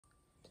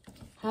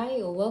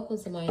Hi, or welcome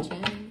to my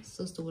channel,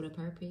 Sister with a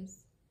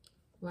Purpose,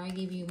 where I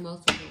give you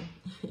multiple.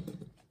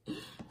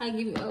 I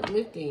give you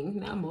uplifting,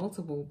 not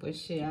multiple, but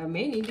shit, I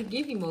may need to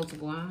give you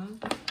multiple,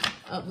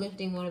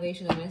 uplifting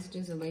motivational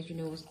messages and let you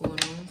know what's going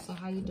on. So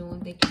how you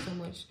doing? Thank you so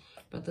much,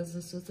 brothers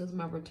and sisters,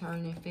 my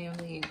returning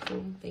family and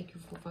crew. Thank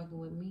you for fucking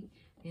with me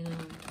and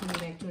coming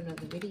back to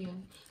another video.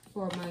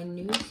 For my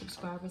new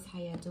subscribers, how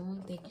y'all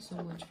doing? Thank you so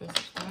much for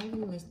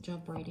subscribing. Let's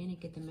jump right in and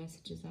get the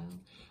messages out.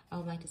 I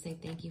would like to say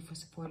thank you for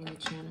supporting the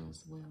channel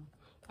as well.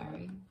 All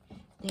right.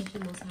 Thank you,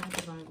 Most High,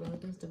 divine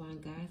relatives,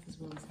 divine guides, as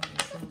well as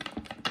higher self.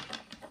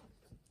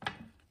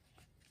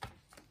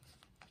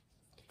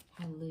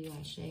 Hallelujah,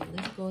 Ashe.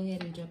 Let's go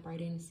ahead and jump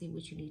right in and see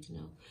what you need to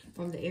know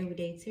from the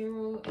Everyday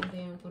Tarot, and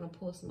then I'm going to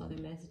pull some other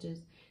messages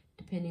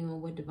depending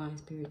on what Divine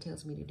Spirit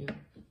tells me to do.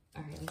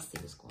 All right, let's see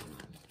what's going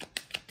on.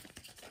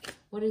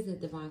 What is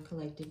it Divine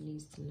Collective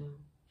needs to know?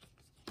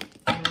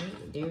 All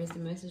right, there is the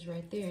message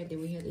right there. Then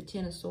we have the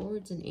Ten of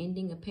Swords, an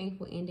ending, a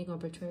painful ending or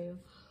betrayal.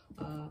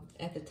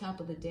 At the top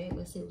of the deck,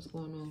 let's see what's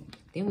going on.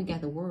 Then we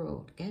got the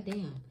World.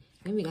 Goddamn.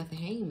 Then we got the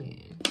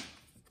Hangman.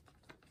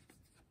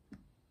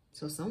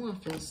 So someone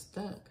feels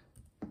stuck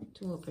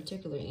to a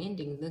particular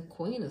ending. The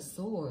Queen of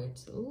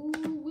Swords. Ooh,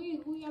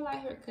 who y'all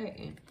like her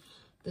cutting?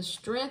 The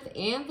Strength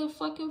and the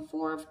fucking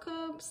Four of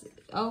Cups.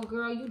 Oh,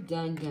 girl, you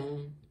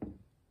done.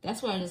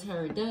 That's what I just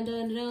heard. Dun.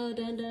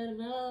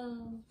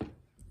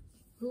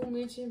 Who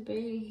mentioned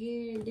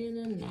Bankhead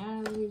didn't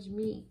acknowledge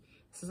me?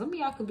 So some of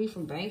y'all could be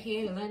from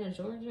Bankhead, Atlanta,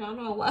 Georgia. I don't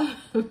know why,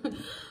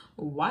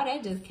 why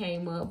that just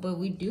came up. But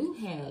we do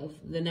have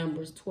the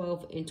numbers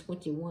 12 and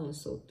 21.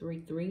 So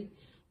 3-3.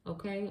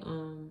 Okay.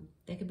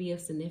 That could be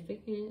of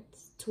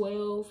significance.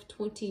 12,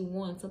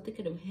 21. Something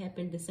could have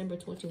happened December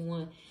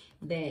 21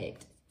 that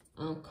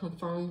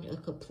confirmed a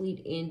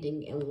complete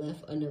ending and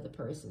left another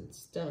person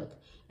stuck.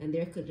 And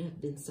there could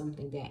have been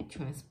something that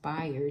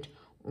transpired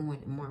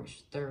on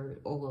March 3rd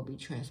or will be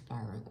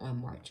transpiring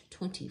on March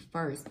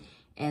 21st.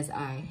 As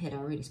I had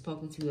already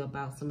spoken to you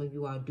about, some of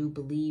you all do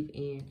believe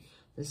in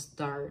the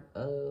start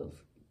of...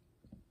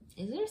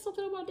 Is there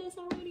something about this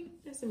already?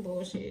 That's some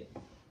bullshit.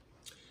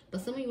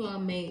 But some of you all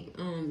may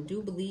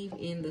do believe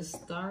in the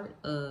start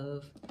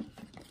of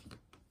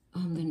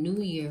the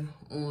new year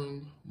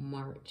on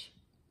March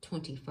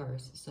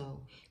 21st.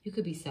 So you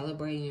could be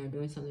celebrating or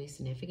doing something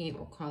significant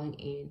or calling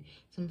in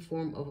some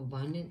form of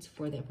abundance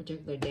for that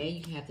particular day.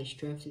 You have the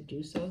strength to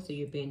do so. So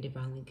you're being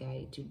divinely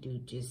guided to do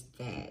just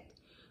that.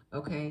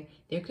 Okay.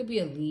 There could be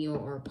a Leo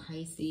or a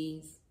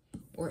Pisces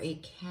or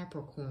a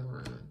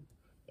Capricorn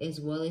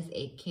as well as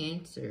a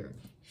Cancer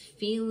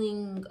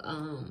feeling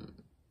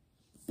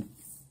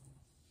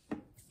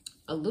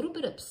a little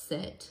bit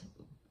upset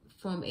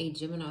from a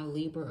Gemini,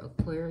 Libra,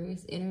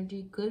 Aquarius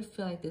energy. Could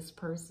feel like this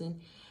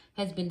person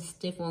has been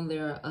stiff on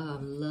their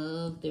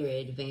love, their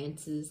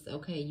advances.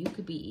 Okay, you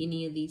could be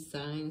any of these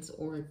signs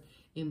or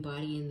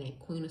embodying that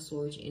Queen of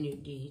Swords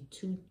energy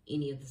to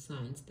any of the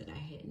signs that I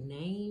had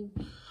named.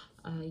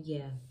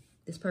 Yeah,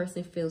 this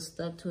person feels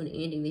stuck to an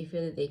ending. They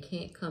feel that they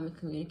can't come and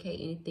communicate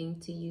anything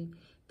to you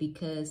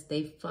because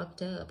they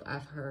fucked up. I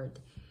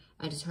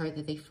just heard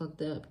that they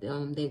fucked up.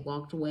 They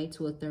walked away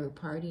to a third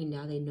party, and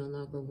now they no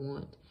longer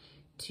want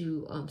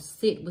to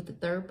sit with the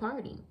third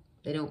party.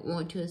 They don't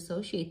want to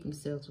associate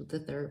themselves with the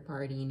third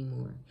party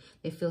anymore.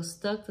 They feel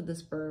stuck to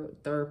this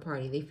third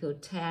party. They feel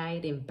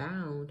tied and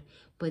bound,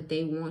 but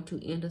they want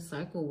to end a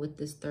cycle with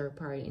this third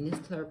party. And this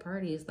third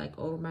party is like,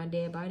 over my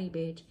dead body,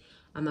 bitch.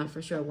 I'm not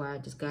for sure why I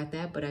just got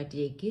that, but I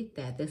did get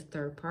that. This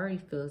third party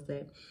feels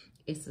that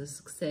it's a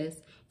success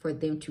for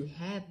them to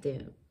have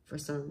them. For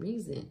some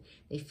reason,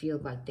 they feel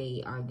like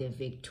they are the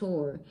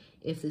victor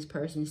if this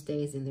person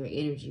stays in their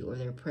energy or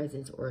their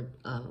presence or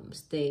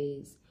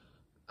stays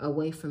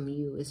away from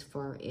you as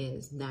far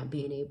as not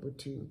being able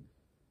to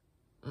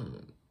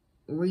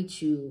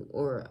reach you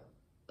or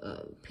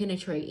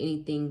penetrate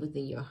anything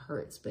within your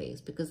heart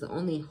space. Because the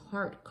only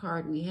heart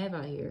card we have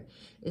out here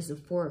is the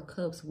Four of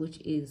Cups, which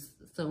is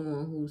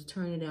someone who's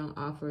turning down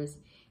offers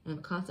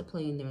and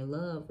contemplating their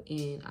love.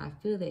 And I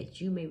feel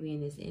that you may be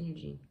in this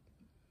energy.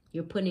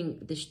 You're putting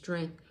the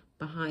strength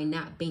behind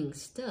not being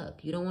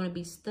stuck. You don't want to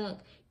be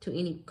stuck to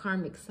any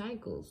karmic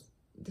cycles.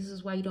 This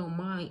is why you don't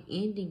mind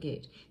ending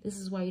it. This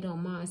is why you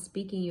don't mind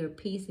speaking your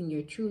peace and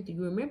your truth.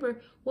 You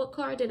remember what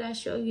card did I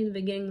show you in the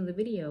beginning of the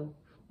video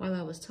while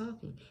I was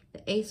talking?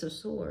 The Ace of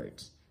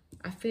Swords.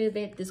 I feel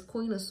that this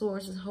Queen of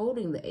Swords is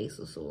holding the Ace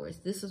of Swords.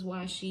 This is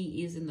why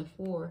she is in the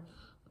Four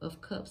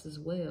of Cups as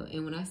well.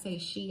 And when I say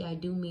she, I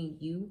do mean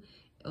you.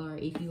 Or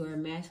if you are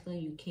masculine,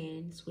 you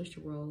can switch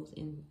the roles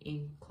and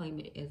claim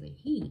it as a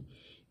he.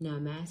 Now,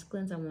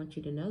 masculines, I want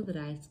you to know that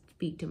I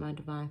speak to my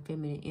divine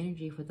feminine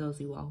energy for those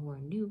of you all who are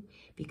new,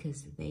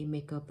 because they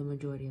make up the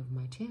majority of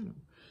my channel.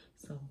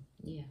 So,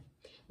 yeah.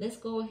 Let's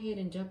go ahead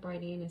and jump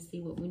right in and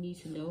see what we need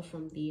to know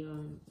from the,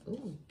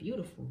 ooh,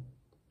 beautiful.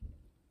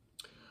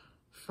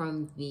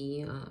 From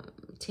the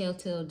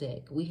Telltale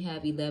deck, we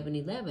have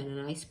 1111,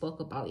 and I spoke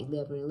about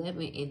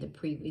 1111 in the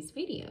previous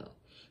video.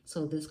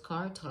 So this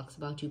card talks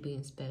about you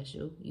being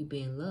special, you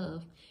being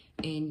loved,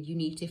 And you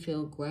need to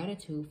feel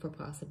gratitude for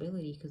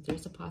possibility, because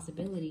there's a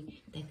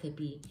possibility that could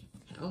be,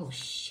 oh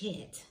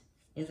shit,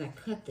 as I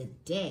cut the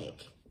deck,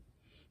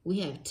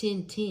 we have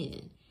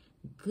 10-10.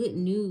 Good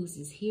news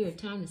is here.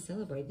 Time to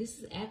celebrate. This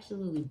is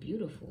absolutely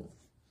beautiful.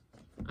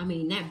 I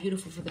mean, not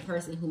beautiful for the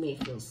person who may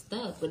feel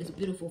stuck, but it's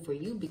beautiful for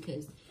you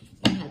because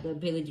you have the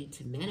ability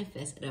to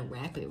manifest at a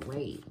rapid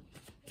rate.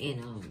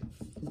 And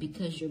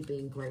because you're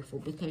being grateful,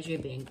 because you're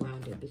being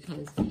grounded,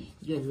 because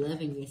you're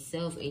loving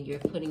yourself and you're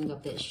putting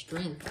up that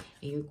strength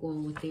and you're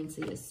going within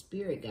to your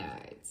spirit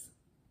guides.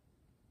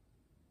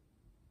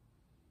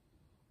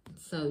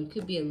 So you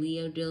could be a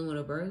Leo dealing with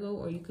a Virgo,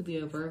 or you could be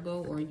a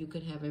Virgo, or you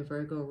could have a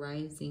Virgo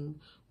rising,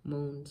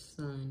 moon,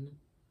 sun.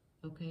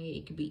 Okay,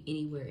 it could be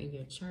anywhere in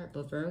your chart,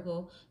 but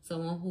Virgo,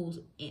 someone who's,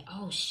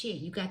 oh shit,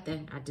 you got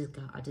that. I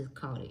just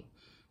caught it.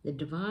 The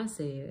divine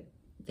said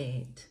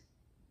that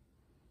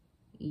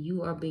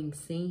you are being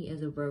seen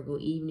as a Virgo,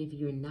 even if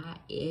you're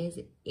not as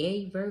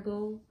a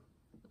Virgo,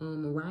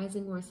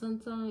 rising or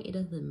sun sign. It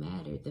doesn't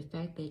matter. The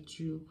fact that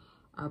you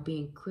are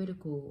being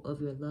critical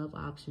of your love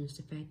options,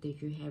 the fact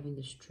that you're having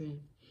the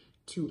strength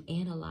to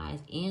analyze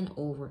and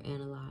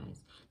overanalyze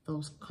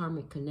those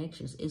karmic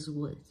connections is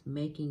what's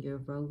making your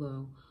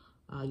Virgo,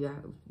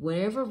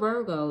 whatever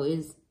Virgo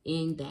is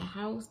in that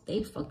house,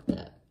 they fucked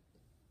up.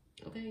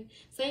 Okay,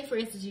 say for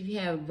instance, if you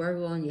have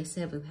Virgo in your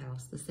 7th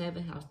house, the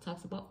 7th house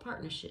talks about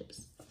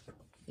partnerships.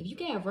 If you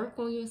got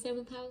Virgo in your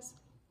 7th house,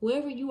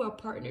 whoever you are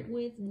partnered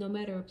with, no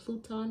matter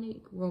plutonic,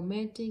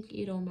 romantic,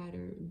 it don't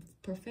matter,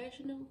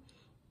 professional,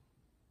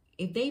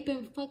 if they've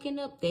been fucking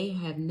up, they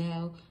have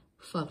now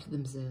fucked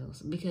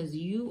themselves, because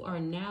you are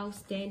now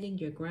standing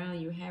your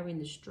ground. You're having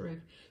the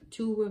strength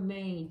to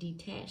remain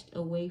detached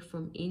away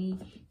from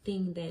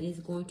anything that is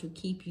going to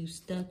keep you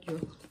stuck. You're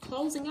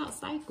closing out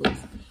cycles.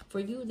 For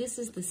you, this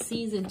is the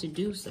season to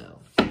do so.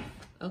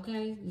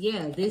 Okay?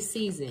 Yeah, this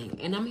season.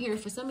 And I'm hearing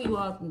for some of you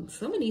all,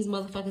 some of these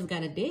motherfuckers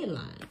got a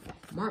deadline.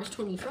 March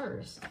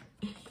 21st.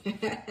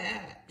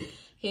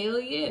 Hell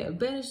yeah.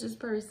 Banish this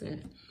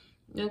person.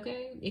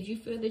 Okay? If you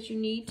feel that you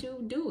need to,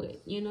 do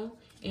it, you know?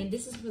 And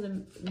this is for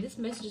this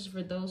message is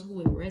for those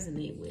who it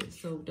resonate with.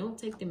 So don't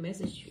take the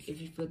message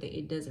if you feel that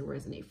it doesn't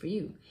resonate for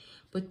you.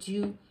 But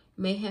you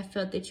may have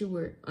felt that you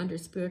were under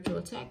spiritual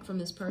attack from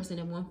this person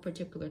at one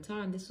particular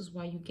time. This is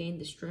why you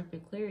gained the strength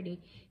and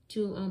clarity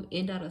to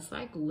end out a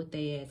cycle with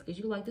their ass. Because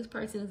you're like, this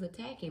person is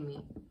attacking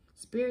me.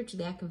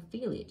 Spiritually, I can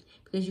feel it.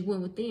 Because you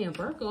went within.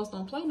 Virgos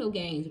don't play no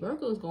games.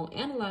 Virgos going to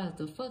analyze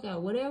the fuck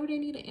out whatever they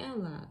need to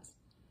analyze.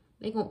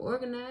 They're going to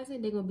organize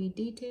it. They're going to be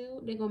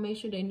detailed. They're going to make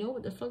sure they know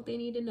what the fuck they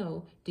need to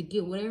know to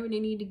get whatever they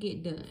need to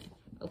get done.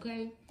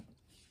 Okay?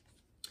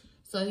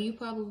 So you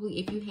probably,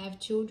 if you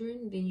have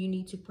children, then you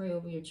need to pray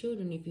over your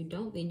children. If you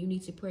don't, then you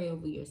need to pray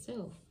over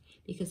yourself.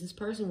 Because this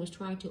person was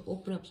trying to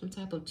open up some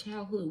type of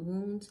childhood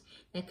wounds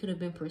that could have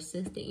been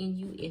persistent in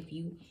you if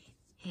you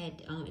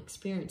had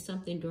experienced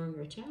something during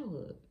your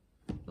childhood.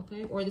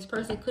 Okay? Or this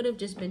person could have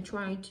just been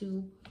trying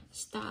to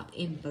stop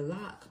and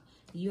block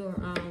your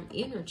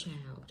inner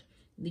child.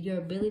 Your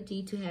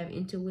ability to have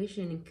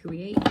intuition and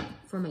create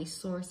from a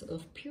source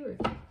of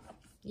purity.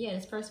 Yeah,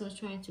 this person was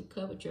trying to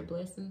covet your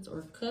blessings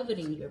or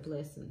coveting your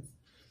blessings.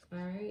 All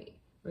right?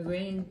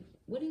 Regretting,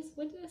 what did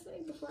I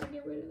say before I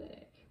get rid of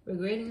that?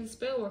 Regretting the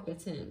spell work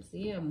attempts.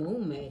 Yeah,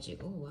 moon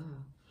magic. Oh,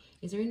 wow.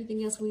 Is there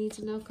anything else we need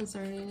to know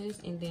concerning this?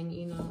 And then,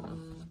 you know,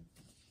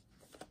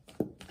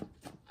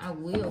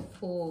 I'm going to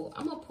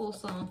pull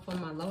some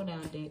from my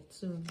lowdown deck,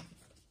 too.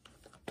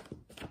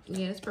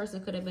 Yeah, this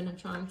person could have been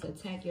trying to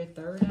attack your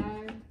third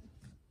eye.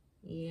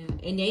 Yeah,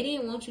 and they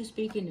didn't want you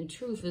speaking the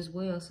truth as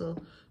well. So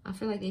I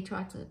feel like they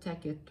tried to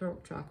attack your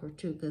throat chakra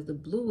too, because the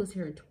blue was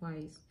here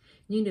twice.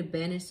 You need to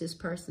banish this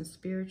person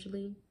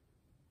spiritually.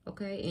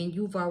 Okay, and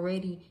you've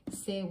already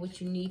said what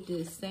you need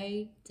to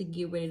say to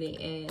get rid of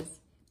their ass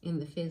in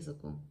the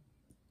physical.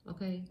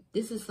 Okay,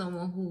 this is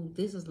someone who,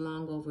 this is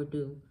long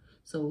overdue.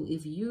 So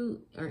if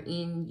you are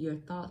in your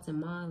thoughts and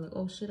mind, like,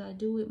 oh, should I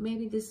do it?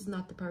 Maybe this is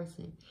not the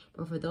person.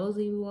 But for those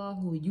of you all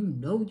who you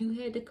know you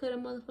had to cut a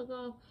motherfucker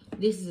off,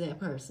 this is that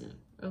person,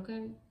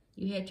 okay?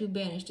 You had to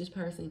banish this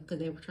person because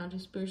they were trying to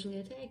spiritually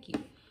attack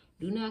you.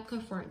 Do not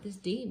confront this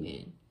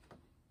demon.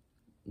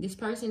 This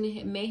person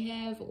may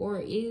have or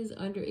is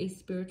under a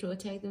spiritual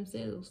attack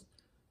themselves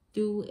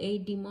through a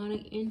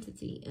demonic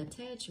entity,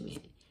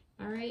 attachment,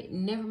 all right?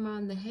 Never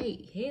mind the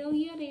hate. Hell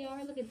yeah, they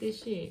are. Look at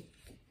this shit.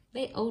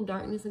 They owe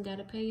darkness and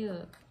gotta pay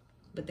up.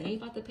 But they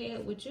ain't about to pay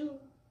up with you.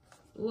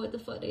 What the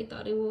fuck they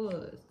thought it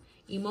was.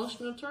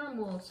 Emotional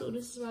turmoil. So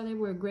this is why they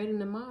were regretting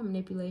the mind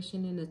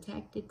manipulation and the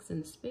tactics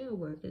and the spell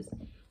workers.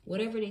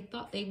 Whatever they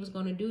thought they was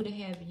gonna do to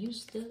have you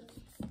stuck.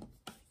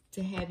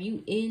 To have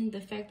you in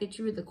the fact that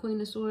you were the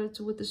Queen of Swords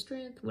with the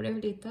strength.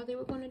 Whatever they thought they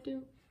were gonna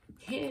do.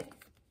 Heck,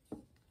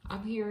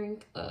 I'm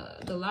hearing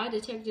the lie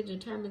detector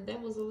determined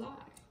that was a lie.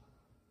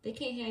 They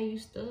can't have you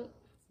stuck.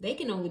 They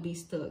can only be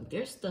stuck.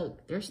 They're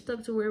stuck. They're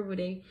stuck to wherever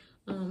they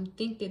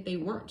think that they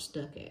weren't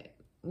stuck at.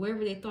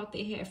 Wherever they thought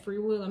they had free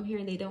will, I'm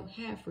hearing they don't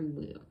have free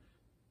will.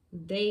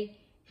 They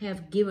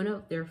have given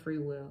up their free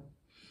will.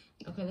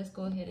 Okay, let's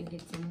go ahead and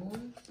get some more.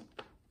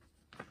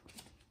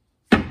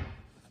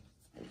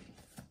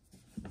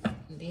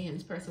 Damn,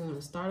 this person want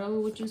to start over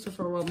with you. So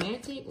for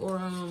romantic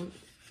or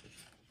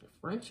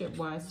friendship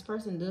wise, this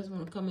person does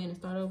want to come in and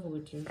start over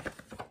with you.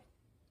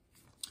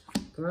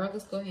 Girl,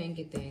 let's go ahead and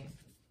get that.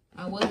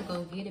 I wasn't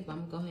going to get it, but I'm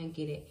going to go ahead and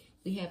get it.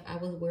 We have I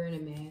was wearing a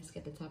mask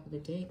at the top of the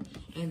deck.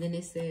 And then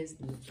it says,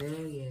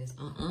 girl, yes,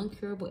 an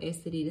uncurable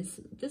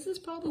STD. This is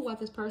probably why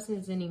this person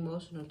is in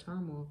emotional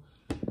turmoil.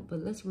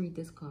 But let's read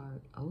this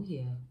card. Oh,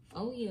 yeah.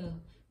 Oh, yeah.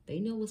 They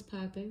know what's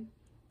popping.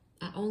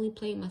 I only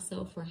played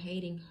myself for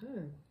hating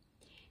her.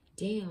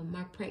 Damn,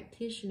 my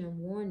practitioner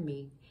warned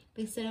me.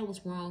 They said I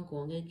was wrong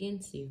going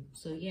against you.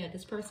 So, yeah,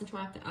 this person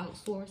tried to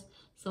outsource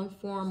some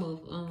form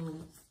of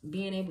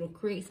being able to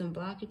create some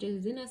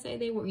blockages. Didn't I say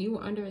you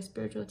were under a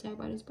spiritual attack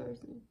by this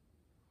person?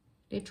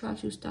 They tried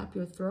to stop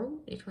your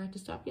throat. They tried to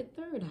stop your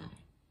third eye.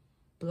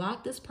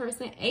 Block this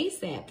person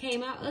ASAP.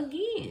 Came out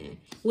again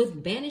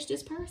with banish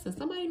this person.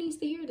 Somebody needs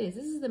to hear this.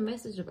 This is the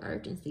message of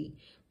urgency.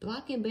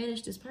 Block and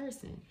banish this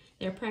person.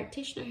 Their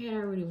practitioner had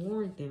already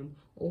warned them,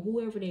 or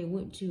whoever they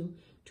went to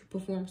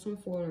perform some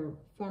form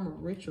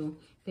of ritual.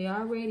 They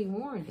already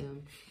warned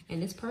them.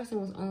 And this person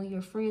was only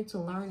your friend to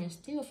learn and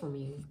steal from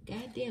you.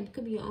 Goddamn, it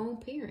could be your own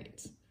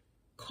parents.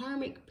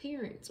 Karmic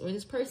parents. Or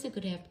this person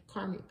could have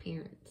karmic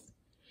parents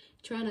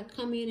trying to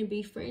come in and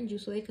befriend you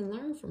so they can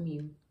learn from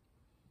you.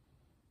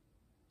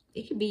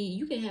 It could be,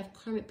 you could have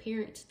karmic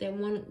parents that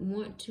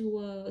want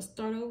to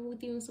start over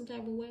with you in some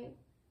type of way.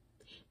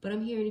 But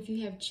I'm hearing if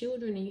you have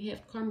children and you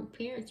have karmic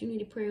parents, you need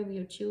to pray over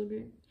your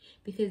children.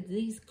 Because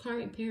these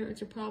karmic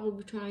parents are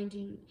probably trying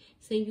to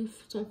send you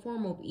some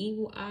form of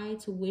evil eye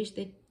to wish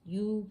that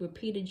you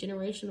repeat a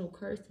generational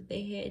curse that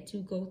they had to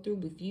go through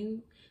with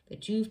you,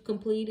 that you've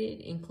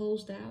completed and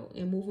closed out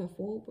and moving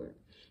forward.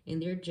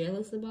 And they're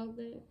jealous about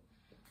that.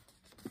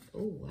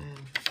 Oh, wow.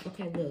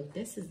 Okay, look,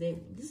 this is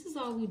it. This is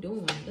all we're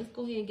doing. Let's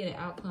go ahead and get an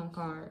outcome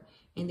card,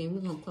 and then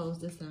we're going to close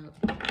this out.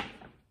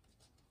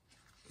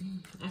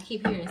 I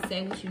keep hearing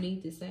say what you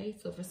need to say.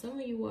 So for some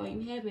of you all,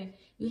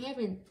 you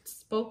haven't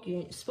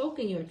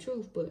spoken your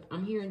truth, but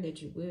I'm hearing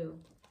that you will.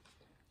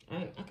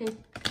 I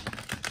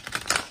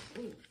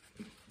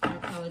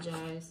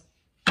apologize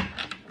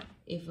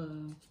if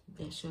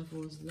that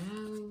shuffle is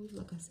loud.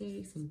 Like I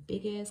said, some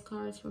big ass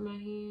cards for my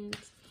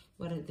hands.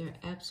 But they're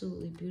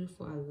absolutely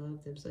beautiful. I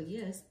love them. So,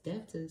 yeah, it's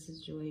depth to the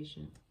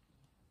situation.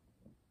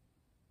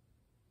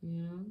 You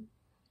know?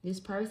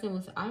 This person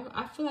was...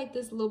 I feel like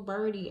this little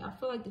birdie... I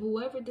feel like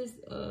whoever this...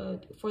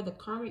 for the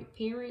karmic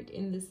parent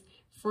and this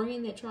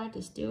friend that tried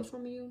to steal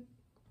from you...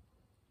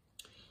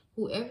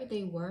 Whoever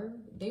they were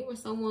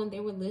someone...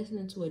 They were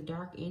listening to a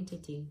dark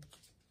entity.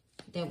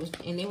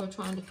 And they were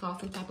trying to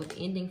cause some type of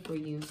ending for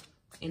you.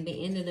 And they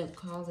ended up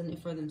causing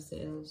it for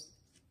themselves.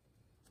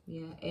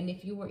 Yeah, and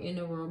if you were in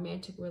a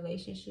romantic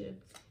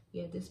relationship,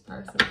 yeah, this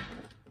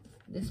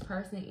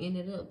person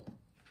ended up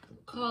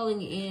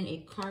calling in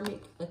a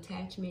karmic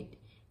attachment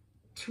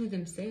to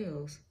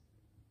themselves.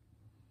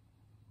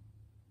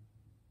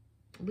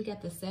 We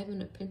got the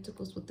 7 of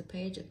Pentacles with the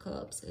Page of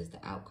Cups as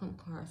the outcome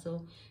card.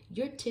 So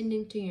you're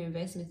tending to your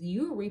investments.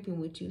 You're reaping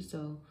what you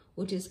sow,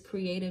 which is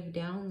creative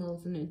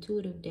downloads and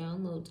intuitive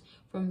downloads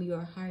from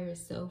your higher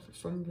self,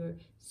 from your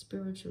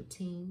spiritual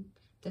team.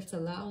 That's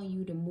allowing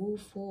you to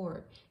move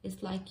forward.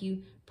 It's like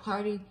you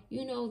parting,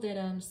 you know that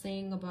I'm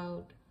saying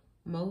about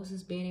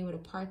Moses being able to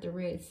part the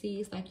Red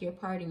Sea. It's like you're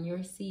parting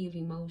your sea of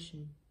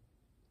emotion.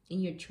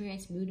 And you're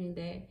transmuting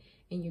that.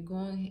 And you're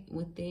going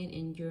within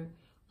and you're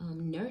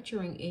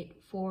nurturing it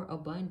for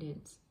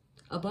abundance.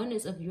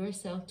 Abundance of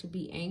yourself to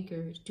be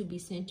anchored, to be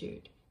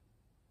centered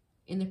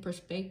in the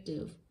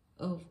perspective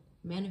of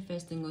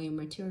manifesting on your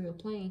material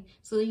plane.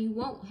 So that you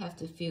won't have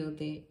to feel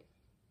that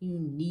you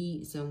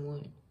need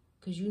someone.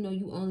 Because you know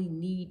you only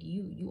need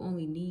you. You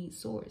only need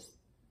source.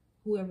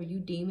 Whoever you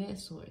deem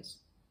as source.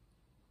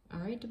 All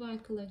right, Divine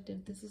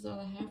Collective. This is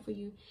all I have for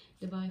you,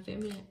 Divine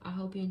Feminine. I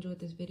hope you enjoyed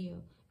this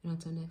video. And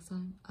until next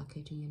time, I'll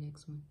catch you in your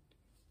next one.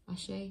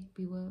 Ashe,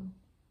 be well.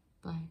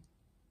 Bye.